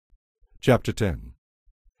Chapter 10.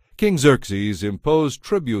 King Xerxes imposed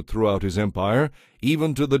tribute throughout his empire,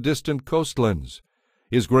 even to the distant coastlands.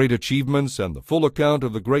 His great achievements and the full account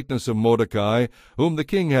of the greatness of Mordecai, whom the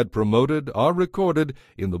king had promoted, are recorded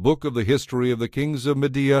in the book of the history of the kings of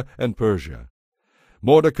Media and Persia.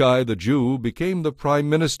 Mordecai the Jew became the prime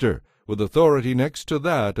minister, with authority next to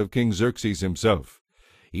that of King Xerxes himself.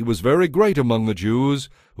 He was very great among the Jews,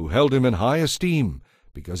 who held him in high esteem,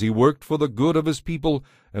 because he worked for the good of his people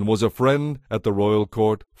and was a friend at the royal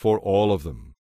court for all of them.